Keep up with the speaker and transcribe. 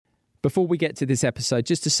Before we get to this episode,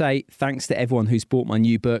 just to say thanks to everyone who's bought my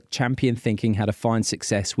new book, Champion Thinking: How to Find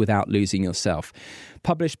Success Without Losing Yourself.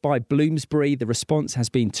 Published by Bloomsbury, the response has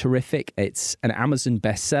been terrific. It's an Amazon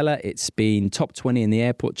bestseller. It's been top 20 in the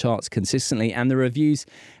airport charts consistently, and the reviews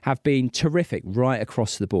have been terrific right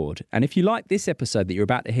across the board. And if you like this episode that you're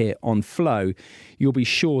about to hear on Flow, you'll be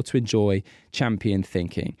sure to enjoy Champion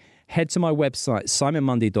Thinking. Head to my website,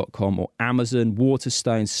 simonmundy.com, or Amazon,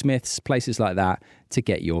 Waterstone, Smiths, places like that to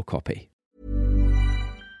get your copy.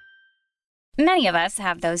 Many of us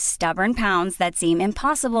have those stubborn pounds that seem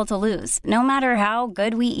impossible to lose, no matter how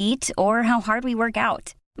good we eat or how hard we work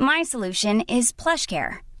out. My solution is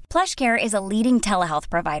PlushCare. PlushCare is a leading telehealth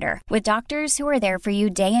provider with doctors who are there for you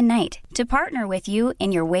day and night to partner with you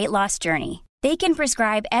in your weight loss journey. They can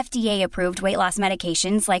prescribe FDA-approved weight loss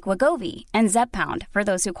medications like Wegovy and Zepbound for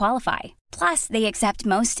those who qualify. Plus, they accept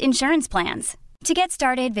most insurance plans. To get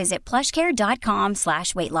started, visit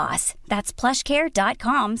plushcare.com/weightloss. That's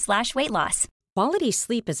plushcare.com/weightloss. Quality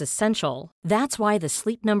sleep is essential. That's why the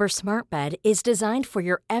Sleep Number Smart Bed is designed for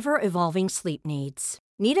your ever-evolving sleep needs.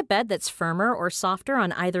 Need a bed that's firmer or softer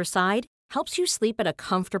on either side? Helps you sleep at a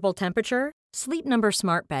comfortable temperature? Sleep Number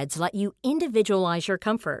Smart Beds let you individualize your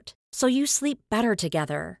comfort, so you sleep better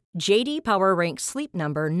together. J.D. Power ranks Sleep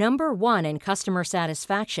Number number 1 in customer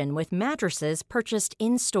satisfaction with mattresses purchased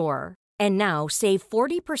in-store. And now, save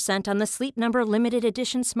 40% on the Sleep Number Limited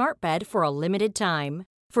Edition Smart Bed for a limited time.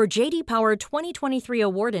 For J.D. Power 2023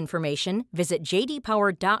 award information, visit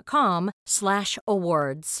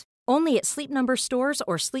jdpower.com/awards. Only at Sleep Number stores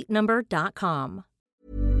or sleepnumber.com.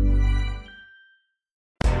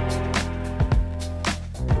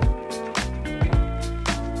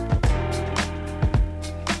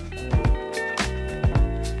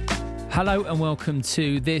 Hello and welcome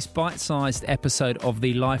to this bite-sized episode of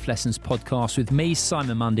the Life Lessons podcast with me,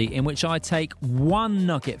 Simon Mundy, in which I take one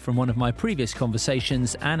nugget from one of my previous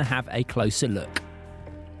conversations and have a closer look.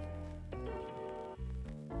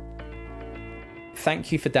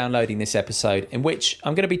 Thank you for downloading this episode, in which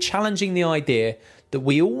I'm going to be challenging the idea that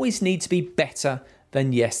we always need to be better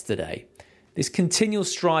than yesterday. This continual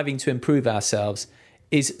striving to improve ourselves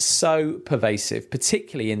is so pervasive,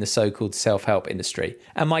 particularly in the so-called self-help industry.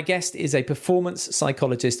 And my guest is a performance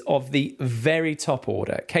psychologist of the very top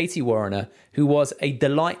order, Katie Warriner, who was a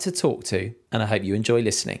delight to talk to, and I hope you enjoy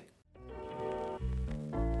listening.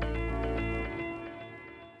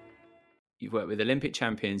 You've worked with Olympic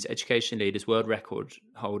champions, education leaders, world record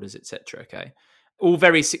holders, etc. Okay, all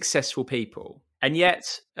very successful people. And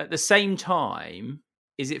yet, at the same time,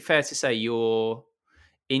 is it fair to say you're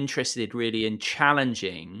interested really in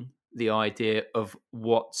challenging the idea of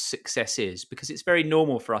what success is? Because it's very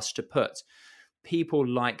normal for us to put people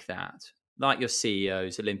like that, like your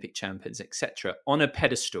CEOs, Olympic champions, etc., on a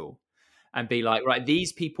pedestal and be like, right,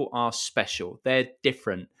 these people are special. They're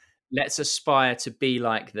different. Let's aspire to be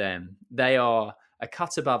like them. They are a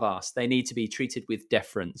cut above us. They need to be treated with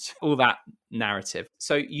deference, all that narrative.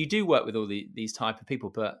 So you do work with all these type of people,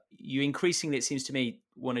 but you increasingly, it seems to me,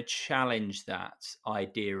 want to challenge that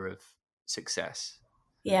idea of success.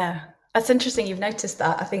 Yeah, that's interesting. You've noticed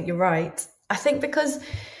that. I think you're right. I think because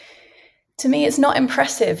to me, it's not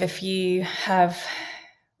impressive if you have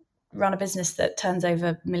run a business that turns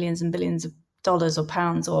over millions and billions of dollars or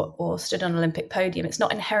pounds or stood on an Olympic podium. It's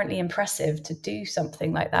not inherently impressive to do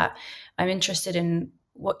something like that. I'm interested in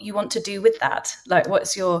what you want to do with that. Like,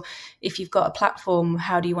 if you've got a platform,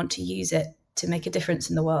 how do you want to use it to make a difference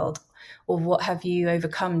in the world? Or what have you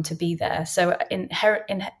overcome to be there? So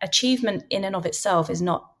achievement in and of itself is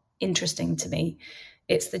not interesting to me.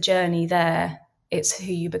 It's the journey there. It's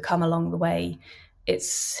who you become along the way.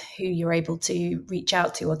 It's who you're able to reach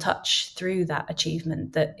out to or touch through that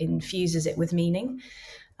achievement that infuses it with meaning.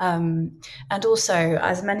 And also,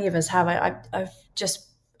 as many of us have,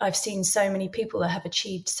 I've seen so many people that have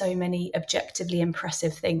achieved so many objectively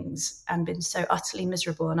impressive things and been so utterly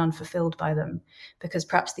miserable and unfulfilled by them because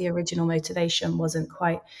perhaps the original motivation wasn't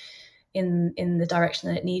quite in the direction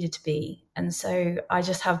that it needed to be. And so I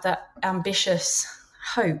just have that ambitious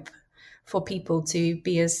hope for people to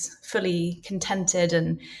be as fully contented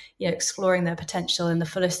and, exploring their potential in the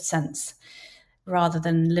fullest sense, rather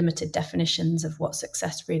than limited definitions of what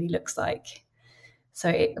success really looks like.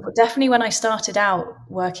 So definitely when I started out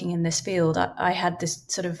working in this field, I had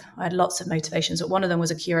lots of motivations, but one of them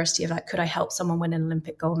was a curiosity of like, could I help someone win an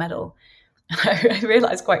Olympic gold medal? And I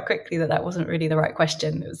realized quite quickly that wasn't really the right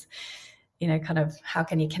question. It was, kind of how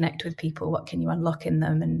can you connect with people? What can you unlock in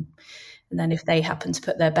them? And then if they happen to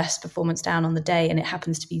put their best performance down on the day and it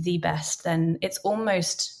happens to be the best, then it's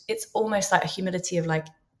almost like a humility of like,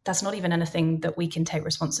 that's not even anything that we can take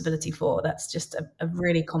responsibility for. That's just a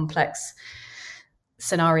really complex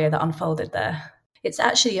scenario that unfolded there. It's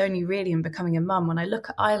actually only really in becoming a mum when I look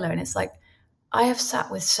at Isla, and it's like, I have sat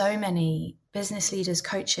with so many business leaders,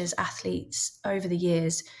 coaches, athletes over the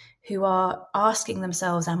years who are asking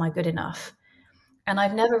themselves, am I good enough? And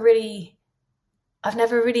I've never really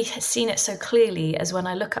seen it so clearly as when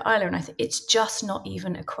I look at Isla, and I think it's just not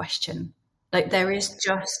even a question. Like, there is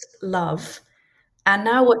just love. And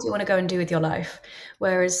now what do you want to go and do with your life?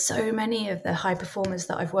 Whereas so many of the high performers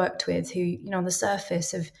that I've worked with who, on the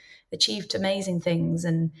surface have achieved amazing things,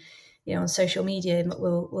 and, on social media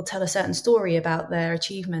will tell a certain story about their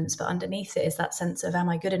achievements, but underneath it is that sense of, am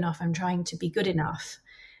I good enough? I'm trying to be good enough.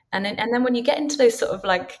 And then when you get into those sort of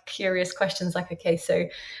like curious questions, like, okay, so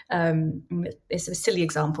it's a silly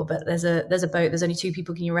example, but there's a boat, there's only two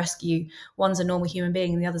people can you rescue. One's a normal human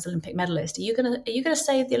being and the other's Olympic medalist. Are you gonna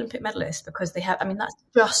save the Olympic medalist because they have? I mean, that's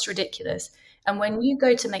just ridiculous. And when you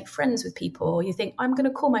go to make friends with people, you think, I'm going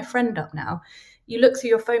to call my friend up now. You look through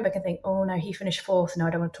your phone book and think, oh no, he finished fourth. No, I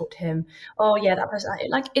don't want to talk to him. Oh yeah, that person.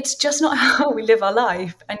 Like, it's just not how we live our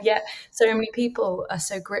life. And yet so many people are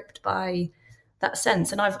so gripped by that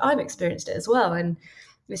sense. And I've experienced it as well. And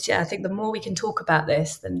it's, I think the more we can talk about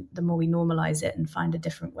this, then the more we normalize it and find a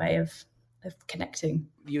different way of connecting.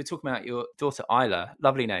 You were talking about your daughter, Isla,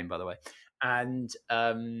 lovely name, by the way. And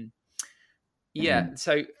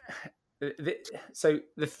so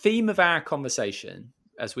the theme of our conversation,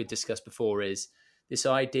 as we discussed before, is this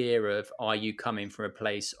idea of, are you coming from a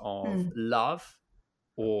place of love,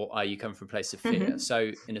 or are you coming from a place of fear?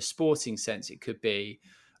 So in a sporting sense, it could be,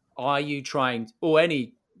 are you trying, or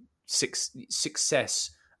any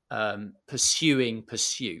success pursuing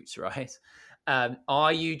pursuit, right?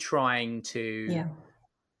 Are you trying to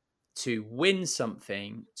win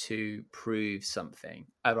something, to prove something?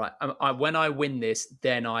 All right, when I win this,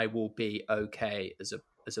 then I will be okay as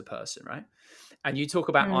a person, right? And you talk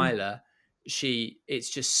about Isla, it's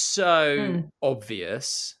just so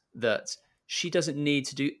obvious that she doesn't need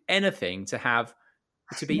to do anything to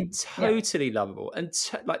be totally lovable, and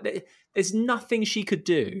there's nothing she could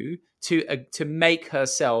do to make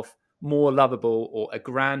herself more lovable or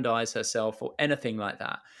aggrandize herself or anything like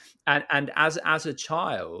that. And as a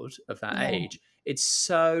child of that age, it's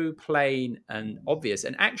so plain and obvious.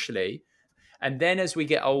 And actually, and then as we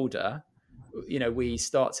get older, we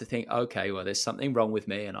start to think, okay, well, there's something wrong with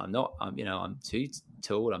me, and I'm too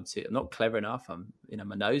tall, I'm not clever enough,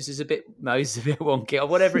 my nose is a bit wonky, or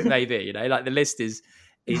whatever it may be, like the list is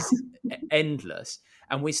endless.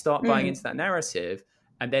 And we start buying into that narrative,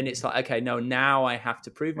 and then it's like, okay, no, now I have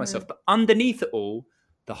to prove myself. But underneath it all,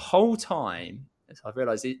 the whole time, as I've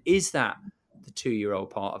realized, it is that the 2-year-old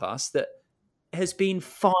part of us that has been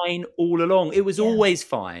fine all along. It was always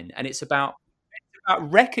fine. And it's about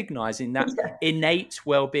recognizing that innate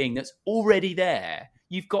well-being that's already there.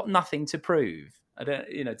 You've got nothing to prove. I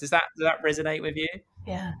don't, does that resonate with you?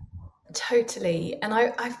 Yeah, totally. And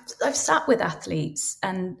I've sat with athletes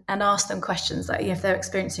and asked them questions like, if they're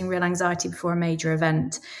experiencing real anxiety before a major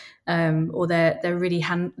event, or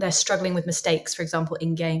they're struggling with mistakes, for example,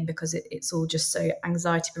 in game, because it's all just so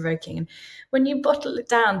anxiety provoking. And when you whittle it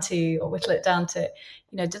down to,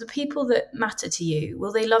 do the people that matter to you,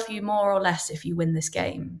 will they love you more or less if you win this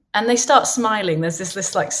game? And they start smiling. There's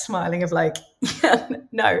this like smiling of like,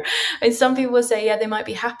 no. And some people will say, they might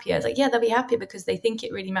be happier. It's like, they'll be happy because they think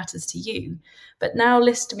it really matters to you. But now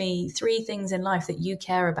list me 3 things in life that you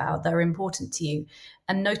care about that are important to you,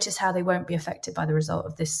 and notice how they won't be affected by the result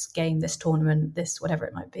of this game, this tournament, this whatever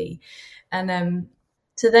it might be. And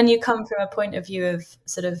so then you come from a point of view of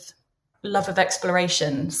sort of love of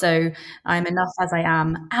exploration. So I'm enough as I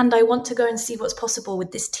am, and I want to go and see what's possible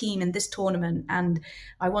with this team in this tournament, and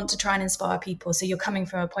I want to try and inspire people. So you're coming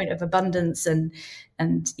from a point of abundance and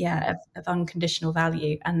of unconditional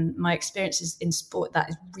value. And my experiences in sport, that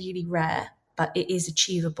is really rare, but it is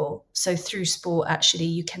achievable. So through sport, actually,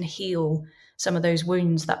 you can heal some of those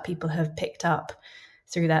wounds that people have picked up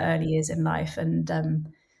through their early years in life. And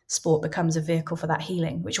sport becomes a vehicle for that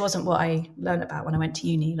healing, which wasn't what I learned about when I went to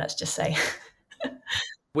uni, let's just say.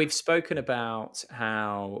 We've spoken about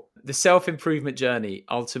how the self-improvement journey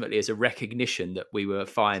ultimately is a recognition that we were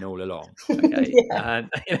fine all along. Okay,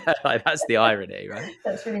 and that's the irony, right?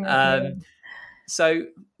 That's really nice. So,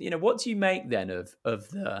 what do you make then of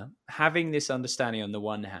the having this understanding on the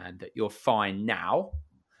one hand that you're fine now,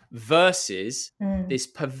 versus this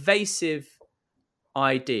pervasive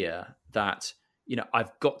idea that,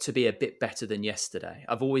 I've got to be a bit better than yesterday.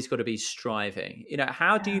 I've always got to be striving.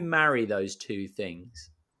 How do you marry those two things?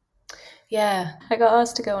 Yeah, I got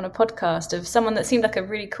asked to go on a podcast of someone that seemed like a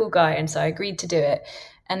really cool guy, and so I agreed to do it.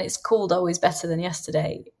 and it's called Always Better Than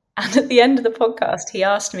Yesterday. And at the end of the podcast, he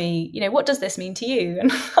asked me, what does this mean to you?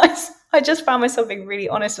 And I just found myself being really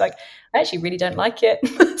honest. Like, I actually really don't like it.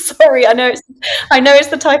 Sorry, I know it's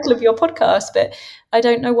the title of your podcast, but I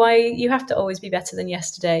don't know why you have to always be better than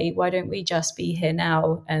yesterday. Why don't we just be here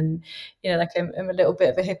now? And, like I'm a little bit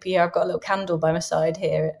of a hippie here. I've got a little candle by my side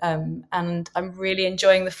here. And I'm really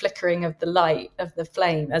enjoying the flickering of the light of the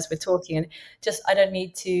flame as we're talking. And just, I don't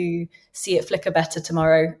need to see it flicker better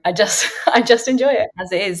tomorrow. I just enjoy it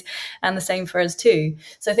as it is. And the same for us too.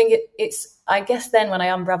 So I think it's, I guess then when I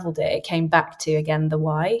unraveled it, it came back to, again, the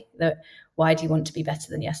why. Why do you want to be better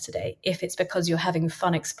than yesterday? If it's because you're having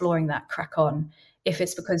fun exploring that, crack on. If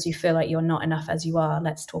it's because you feel like you're not enough as you are,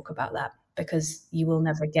 let's talk about that, because you will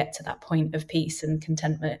never get to that point of peace and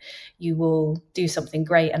contentment. You will do something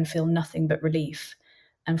great and feel nothing but relief.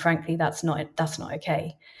 And frankly, that's not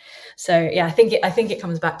okay. So yeah, I think it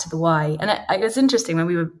comes back to the why. And it was interesting when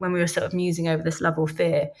we were sort of musing over this level of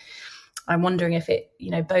fear. I'm wondering if it,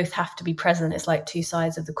 both have to be present. It's like two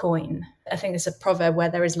sides of the coin. I think there's a proverb, where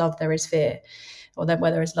there is love, there is fear, or then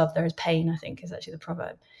where there is love, there is pain, I think is actually the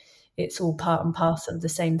proverb. It's all part and parcel of the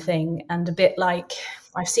same thing. And a bit like,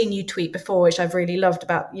 I've seen you tweet before, which I've really loved,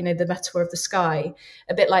 about, the metaphor of the sky,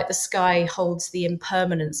 a bit like the sky holds the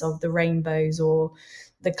impermanence of the rainbows or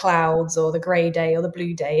the clouds or the grey day or the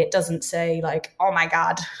blue day. It doesn't say like, oh my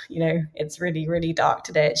God, it's really, really dark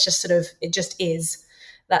today. It's just it just is.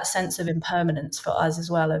 That sense of impermanence for us as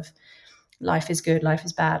well, of life is good, life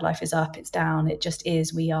is bad, life is up, it's down. It just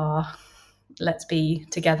is, we are, let's be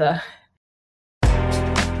together.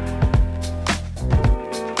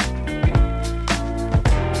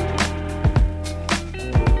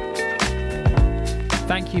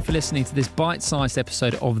 Thank you for listening to this bite-sized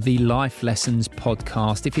episode of the Life Lessons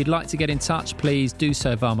podcast. If you'd like to get in touch, please do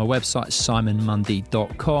so via my website,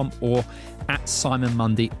 simonmundy.com, or at Simon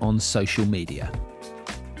Mundy on social media.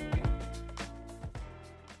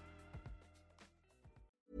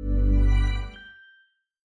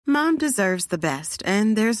 Mom deserves the best,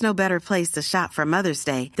 and there's no better place to shop for Mother's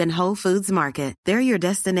Day than Whole Foods Market. They're your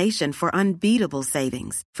destination for unbeatable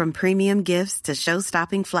savings, from premium gifts to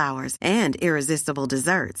show-stopping flowers and irresistible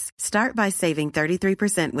desserts. Start by saving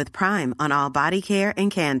 33% with Prime on all body care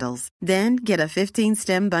and candles. Then get a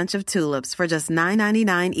 15-stem bunch of tulips for just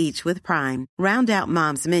 $9.99 each with Prime. Round out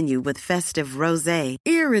Mom's menu with festive rosé,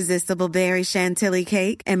 irresistible berry chantilly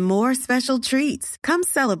cake, and more special treats. Come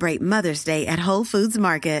celebrate Mother's Day at Whole Foods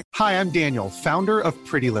Market. Hi, I'm Daniel, founder of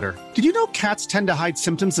Pretty Litter. Did you know cats tend to hide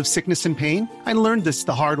symptoms of sickness and pain? I learned this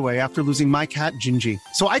the hard way after losing my cat, Gingy.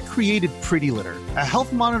 So I created Pretty Litter, a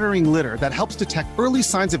health monitoring litter that helps detect early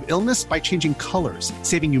signs of illness by changing colors,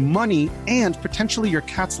 saving you money and potentially your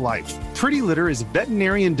cat's life. Pretty Litter is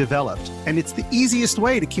veterinarian developed, and it's the easiest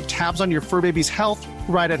way to keep tabs on your fur baby's health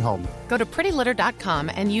right at home. Go to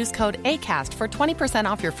prettylitter.com and use code ACAST for 20%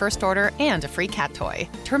 off your first order and a free cat toy.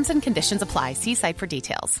 Terms and conditions apply. See site for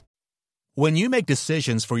details. When you make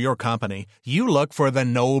decisions for your company, you look for the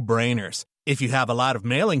no-brainers. If you have a lot of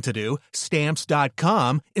mailing to do,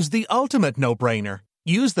 Stamps.com is the ultimate no-brainer.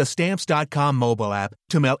 Use the Stamps.com mobile app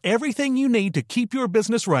to mail everything you need to keep your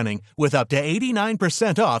business running with up to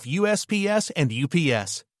 89% off USPS and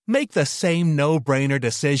UPS. Make the same no-brainer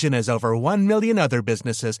decision as over 1 million other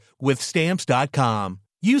businesses with Stamps.com.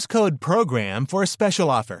 Use code PROGRAM for a special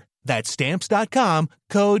offer. That's Stamps.com,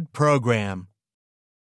 code PROGRAM.